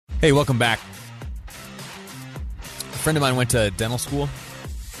Hey, welcome back. A friend of mine went to dental school.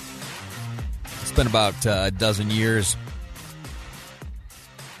 Spent about a dozen years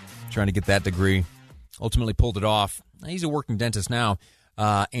trying to get that degree. Ultimately pulled it off. He's a working dentist now,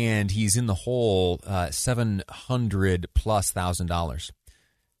 and he's in the hole $700,000+.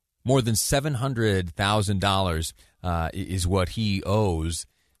 More than $700,000 is what he owes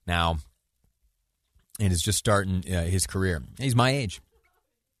now, and is just starting his career. He's my age.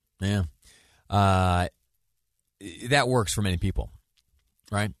 Yeah. That works for many people,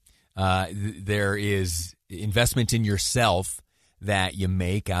 right? There is investment in yourself that you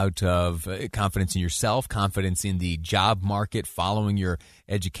make out of confidence in yourself, confidence in the job market following your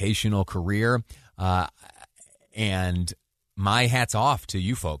educational career. And my hat's off to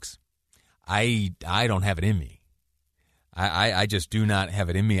you folks. I don't have it in me. I just do not have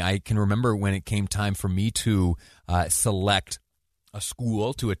it in me. I can remember when it came time for me to select a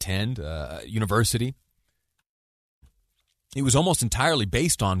school to attend, university. It was almost entirely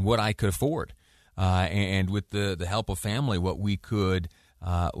based on what I could afford, and with the help of family, what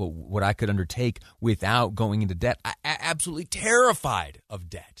I could undertake without going into debt. Absolutely terrified of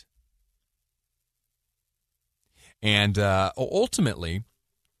debt, and ultimately,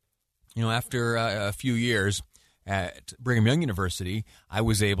 after a few years at Brigham Young University, I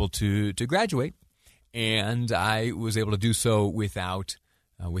was able to graduate. And I was able to do so without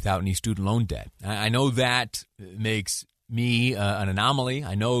any student loan debt. I know that makes me an anomaly.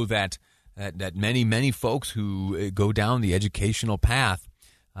 I know that many folks who go down the educational path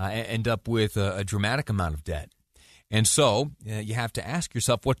end up with a dramatic amount of debt. And so you have to ask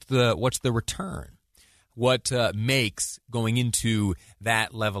yourself, what's the return? What makes going into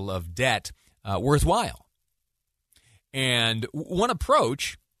that level of debt worthwhile? And one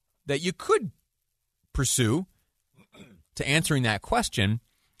approach that you could pursue to answering that question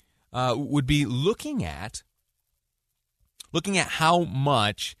would be looking at how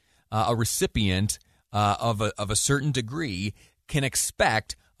much a recipient of a certain degree can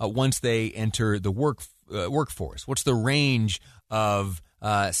expect once they enter the workforce. What's the range of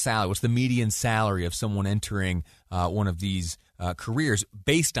salary? What's the median salary of someone entering one of these careers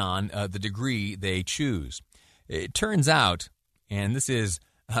based on the degree they choose? It turns out, and this is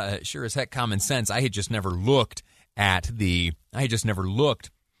sure as heck common sense, I had just never looked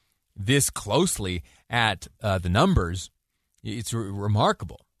this closely at the numbers. It's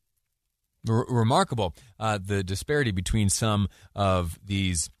remarkable. Remarkable, the disparity between some of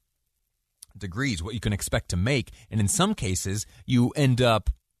these degrees, what you can expect to make. And in some cases, you end up,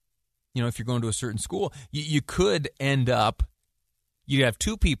 if you're going to a certain school, you could end up, you'd have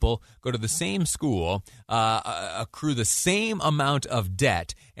two people go to the same school, accrue the same amount of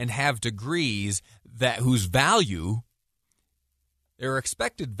debt, and have degrees whose value, their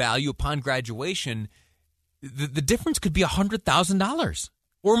expected value upon graduation, the difference could be $100,000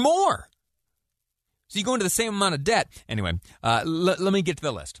 or more. So you go into the same amount of debt. Anyway, let me get to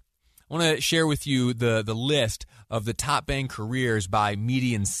the list. I want to share with you the list of the top paying careers by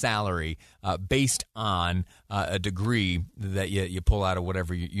median salary based on a degree that you pull out of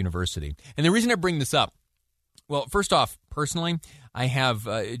whatever university. And the reason I bring this up, well, first off, personally, I have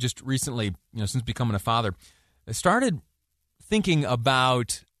just recently, since becoming a father, I started thinking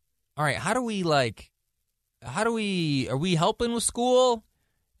about, all right, are we helping with school?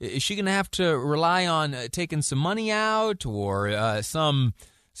 Is she going to have to rely on taking some money out or some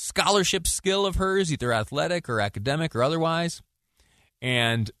scholarship skill of hers, either athletic or academic or otherwise?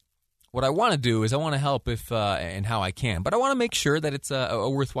 And what I want to do is I want to help if and how I can, but I want to make sure that it's a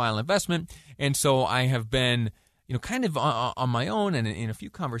worthwhile investment. And so I have been, kind of on my own and in a few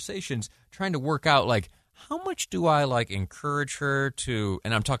conversations trying to work out how much do I encourage her to,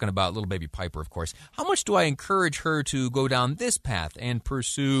 and I'm talking about little baby Piper, of course, how much do I encourage her to go down this path and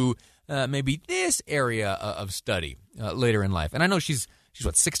pursue maybe this area of study later in life? And I know she's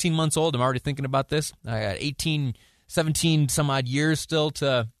 16 months old. I'm already thinking about this. I got 17 some odd years still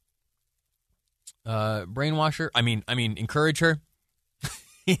to brainwash her. I mean, encourage her.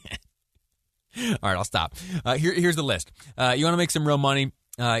 All right, I'll stop. Here's the list. You want to make some real money?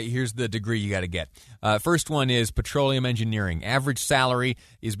 Here's the degree you got to get. First one is petroleum engineering. Average salary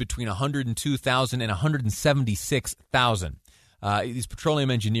is between $102,000 and $176,000. These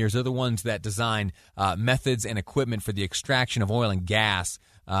petroleum engineers are the ones that design methods and equipment for the extraction of oil and gas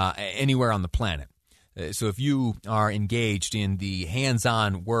anywhere on the planet. So if you are engaged in the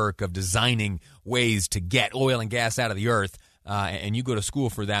hands-on work of designing ways to get oil and gas out of the earth, and you go to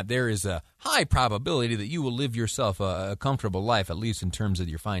school for that, there is a high probability that you will live yourself a comfortable life, at least in terms of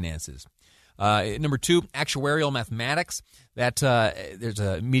your finances. Number 2, actuarial mathematics. That there's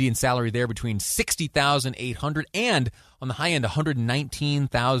a median salary there between $60,800 and on the high end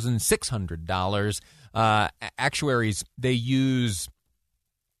 $119,600. Actuaries, they use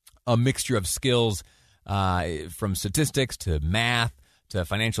a mixture of skills from statistics to math to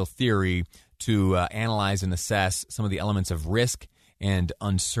financial theory to analyze and assess some of the elements of risk and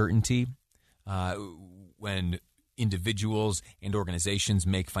uncertainty when individuals and organizations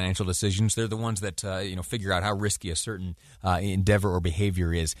make financial decisions. They're the ones that figure out how risky a certain endeavor or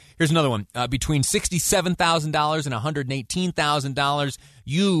behavior is. Here's another one. Between $67,000 and $118,000,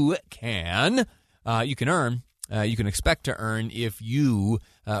 you can earn. You can expect to earn if you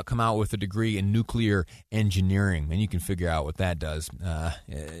come out with a degree in nuclear engineering, and you can figure out what that does.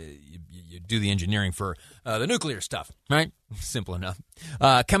 You do the engineering for the nuclear stuff, right? Simple enough.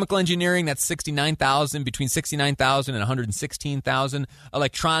 Chemical engineering, that's $69,000, between $69,000 and $116,000.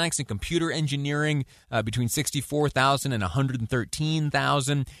 Electronics and computer engineering, between $64,000 and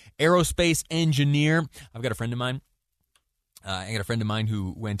 $113,000. Aerospace engineer, I've got a friend of mine.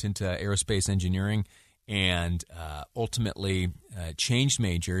 Who went into aerospace engineering and ultimately changed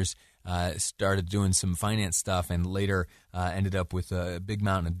majors, started doing some finance stuff, and later ended up with a big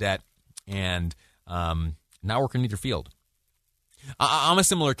mountain of debt, and now work in either field. I'm a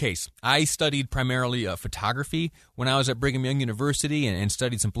similar case. I studied primarily photography when I was at Brigham Young University and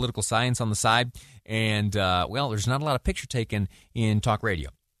studied some political science on the side, and, there's not a lot of picture taken in talk radio,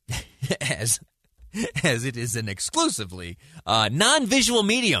 as it is an exclusively non-visual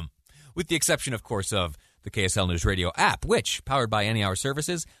medium, with the exception, of course, of the KSL News Radio app, which, powered by Any Hour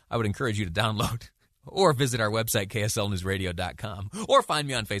Services, I would encourage you to download or visit our website, kslnewsradio.com, or find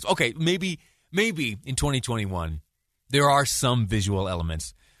me on Facebook. Okay, maybe in 2021, there are some visual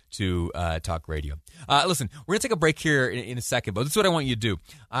elements to talk radio. Listen, we're going to take a break here in a second, but this is what I want you to do.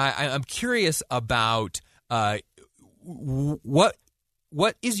 I'm curious about what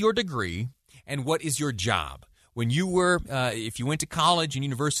is your degree and what is your job? When you were, if you went to college and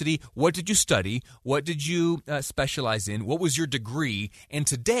university, what did you study? What did you specialize in? What was your degree? And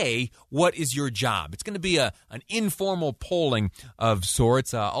today, what is your job? It's going to be an informal polling of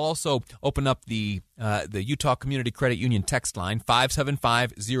sorts. I'll also open up the Utah Community Credit Union text line,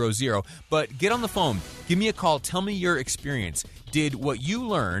 57500. But get on the phone. Give me a call. Tell me your experience. Did what you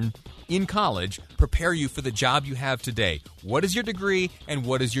learn in college prepare you for the job you have today? What is your degree and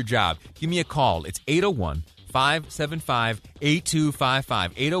what is your job? Give me a call. It's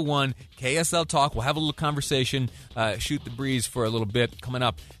 801-575-8255. 801 KSL Talk. We'll have a little conversation, shoot the breeze for a little bit coming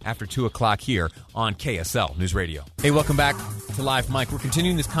up after 2 o'clock here on KSL News Radio. Hey, welcome back to Live Mike. We're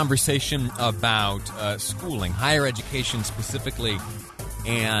continuing this conversation about schooling, higher education specifically,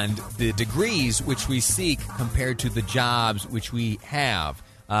 and the degrees which we seek compared to the jobs which we have.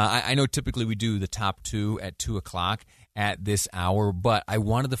 I know typically we do the top 2 at 2 o'clock at this hour, but I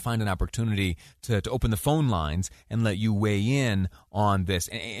wanted to find an opportunity to open the phone lines and let you weigh in on this.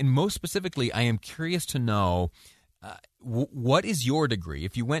 And most specifically, I am curious to know what is your degree?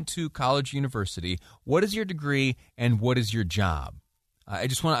 If you went to college, university, what is your degree and what is your job? I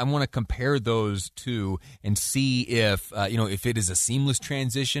want to compare those two and see if if it is a seamless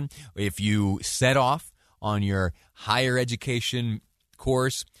transition, if you set off on your higher education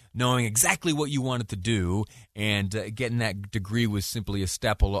course knowing exactly what you wanted to do, and getting that degree was simply a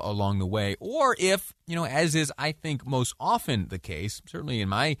step along the way, or if, as is, I think, most often the case, certainly in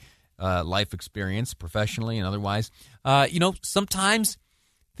my life experience, professionally and otherwise, sometimes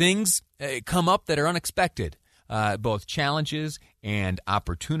things come up that are unexpected, both challenges and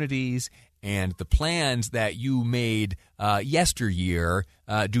opportunities, and the plans that you made yesteryear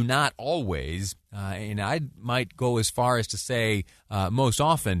do not always, and I might go as far as to say most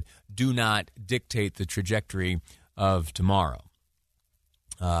often, do not dictate the trajectory of tomorrow.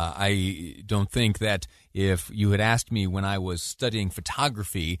 I don't think that if you had asked me when I was studying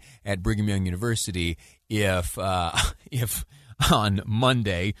photography at Brigham Young University if on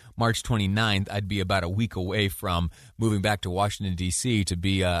Monday, March 29th, I'd be about a week away from moving back to Washington, D.C. to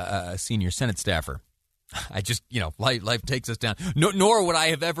be a senior Senate staffer. I just, life takes us down. Nor would I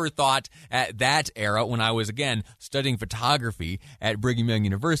have ever thought at that era when I was, again, studying photography at Brigham Young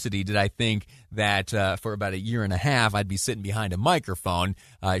University, did I think that for about a year and a half, I'd be sitting behind a microphone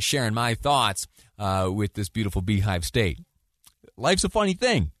sharing my thoughts with this beautiful beehive state. Life's a funny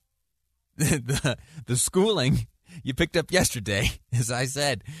thing. The schooling you picked up yesterday, as I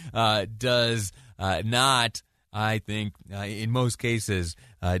said, does not, I think, in most cases,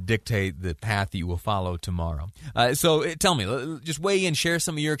 dictate the path that you will follow tomorrow. So tell me, just weigh in, share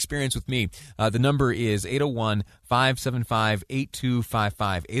some of your experience with me. The number is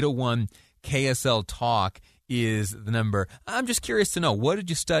 801-575-8255, KSL Talk is the number. I'm just curious to know, what did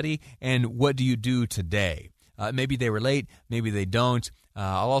you study and what do you do today? Maybe they relate, maybe they don't.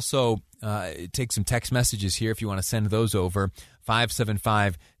 I'll also take some text messages here if you want to send those over.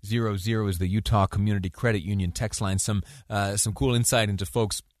 57500 is the Utah Community Credit Union text line. Some cool insight into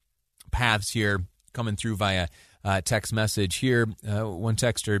folks' paths here coming through via text message here. One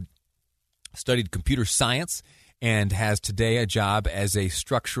texter studied computer science and has today a job as a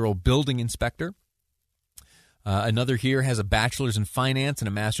structural building inspector. Another here has a bachelor's in finance and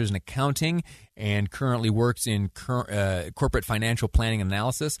a master's in accounting and currently works in corporate financial planning and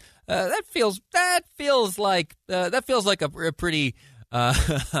analysis. That feels like a pretty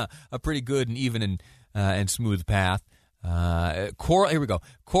a pretty good and even and smooth path. Here we go.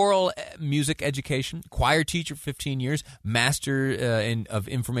 Choral music education, choir teacher for 15 years, master of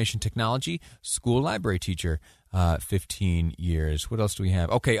information technology, school library teacher 15 years. What else do we have?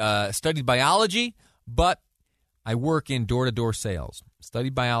 Okay, studied biology, but I work in door-to-door sales.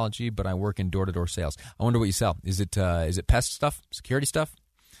 Studied biology, but I work in door-to-door sales. I wonder what you sell. Is it pest stuff, security stuff?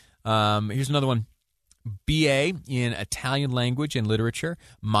 Here's another one. BA in Italian language and literature,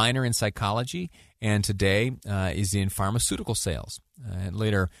 minor in psychology, and today is in pharmaceutical sales. And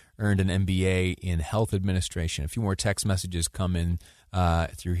later earned an MBA in health administration. A few more text messages come in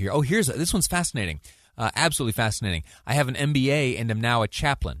through here. Oh, this one's fascinating. Absolutely fascinating. I have an MBA and am now a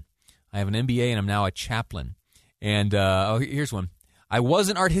chaplain. And here's one. I was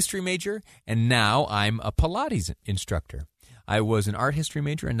an art history major, and now I'm a Pilates instructor. I was an art history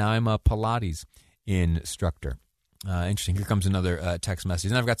major, and now I'm a Pilates instructor. Interesting. Here comes another text message.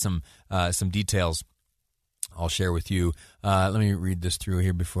 And I've got some details I'll share with you. Let me read this through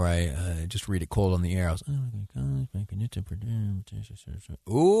here before I just read it cold on the air.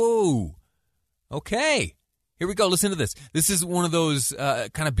 Ooh. Okay. Here we go. Listen to this. This is one of those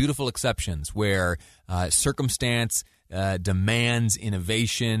kind of beautiful exceptions where circumstance demands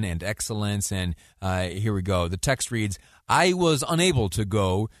innovation and excellence. And here we go. The text reads, I was unable to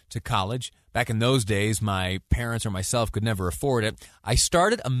go to college. Back in those days, my parents or myself could never afford it. I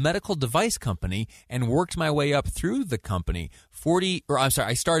started a medical device company and worked my way up through the company.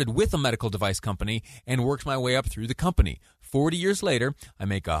 I started with a medical device company and worked my way up through the company. 40 years later, I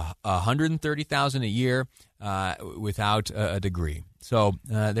make $130,000 a year without a degree. So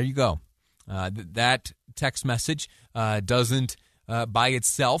there you go. That text message doesn't by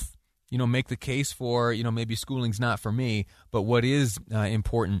itself, make the case for, maybe schooling's not for me. But what is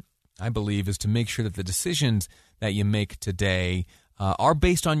important, I believe, is to make sure that the decisions that you make today are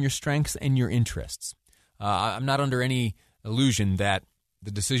based on your strengths and your interests. I'm not under any illusion that the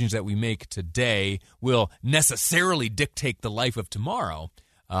decisions that we make today will necessarily dictate the life of tomorrow,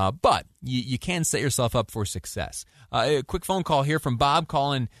 but you can set yourself up for success. A quick phone call here from Bob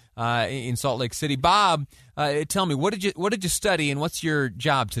calling in Salt Lake City. Bob, tell me, what did you study and what's your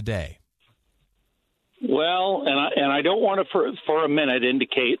job today? Well, and I don't want to for a minute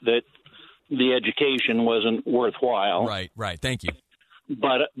indicate that the education wasn't worthwhile. Right. Thank you.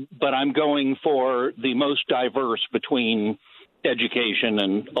 But I'm going for the most diverse between education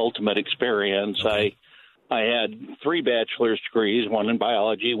and ultimate experience. Okay. I had 3 bachelor's degrees, one in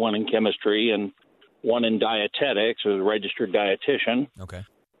biology, one in chemistry, and one in dietetics. I was a registered dietitian. Okay.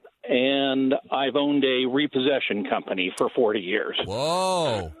 And I've owned a repossession company for 40 years.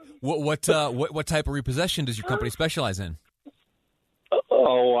 Whoa. What type of repossession does your company specialize in?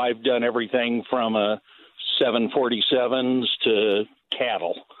 Oh, I've done everything from 747s to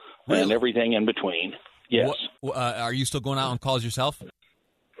cattle. Really? And everything in between. Yes. Are you still going out on calls yourself?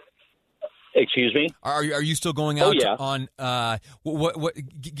 Excuse me? Are you still going out? Oh, yeah. On what?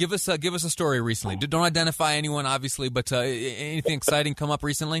 Give us a story recently. Don't identify anyone, obviously, but anything exciting come up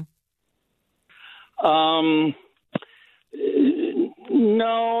recently?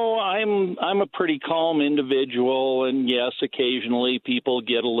 No, I'm a pretty calm individual, and yes, occasionally people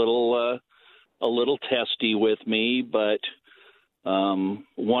get a little testy with me, but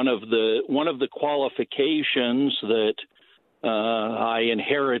one of the qualifications that I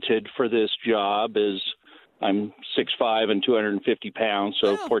inherited for this job is I'm 6'5" and 250 pounds,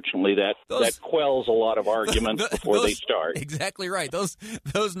 so fortunately that quells a lot of arguments before they start. Exactly right. Those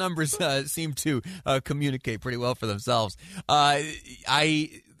numbers seem to communicate pretty well for themselves. Our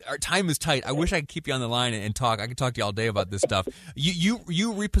time is tight. I wish I could keep you on the line and talk. I could talk to you all day about this stuff.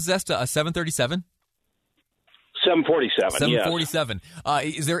 You repossessed a 737? 747, 747. Yes.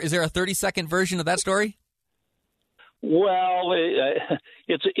 Is there a 30-second version of that story? Well,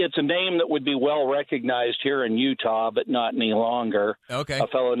 it's a name that would be well recognized here in Utah, but not any longer. Okay. A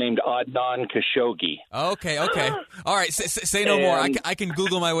fellow named Adnan Khashoggi. Okay. All right, say no more. I can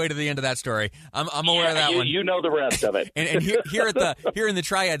Google my way to the end of that story. I'm aware of that one. You know the rest of it. and here in the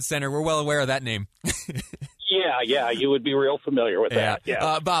Triad Center, we're well aware of that name. Yeah, you would be real familiar with that.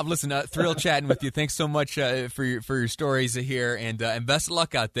 Yeah. Bob, listen, thrilled chatting with you. Thanks so much for your stories here, and best of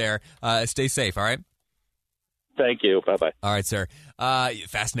luck out there. Stay safe. All right. Thank you. Bye-bye. All right, sir.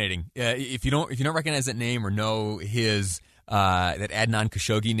 Fascinating. If you don't recognize that name or know his that Adnan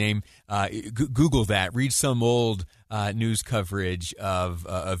Khashoggi name, Google that. Read some old news coverage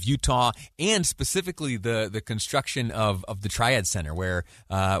of Utah, and specifically the construction of the Triad Center, where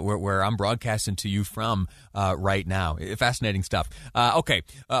I'm broadcasting to you from right now. Fascinating stuff. Okay,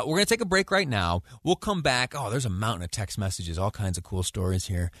 we're going to take a break right now. We'll come back. Oh, there's a mountain of text messages, all kinds of cool stories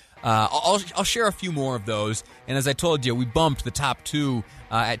here. I'll share a few more of those. And as I told you, we bumped the top two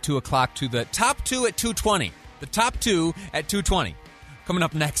at 2 o'clock to the top two at 2:20. The top two at 2:20. Coming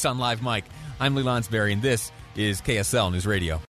up next on Live Mike, I'm Lee Lonsberry, and this is KSL News Radio.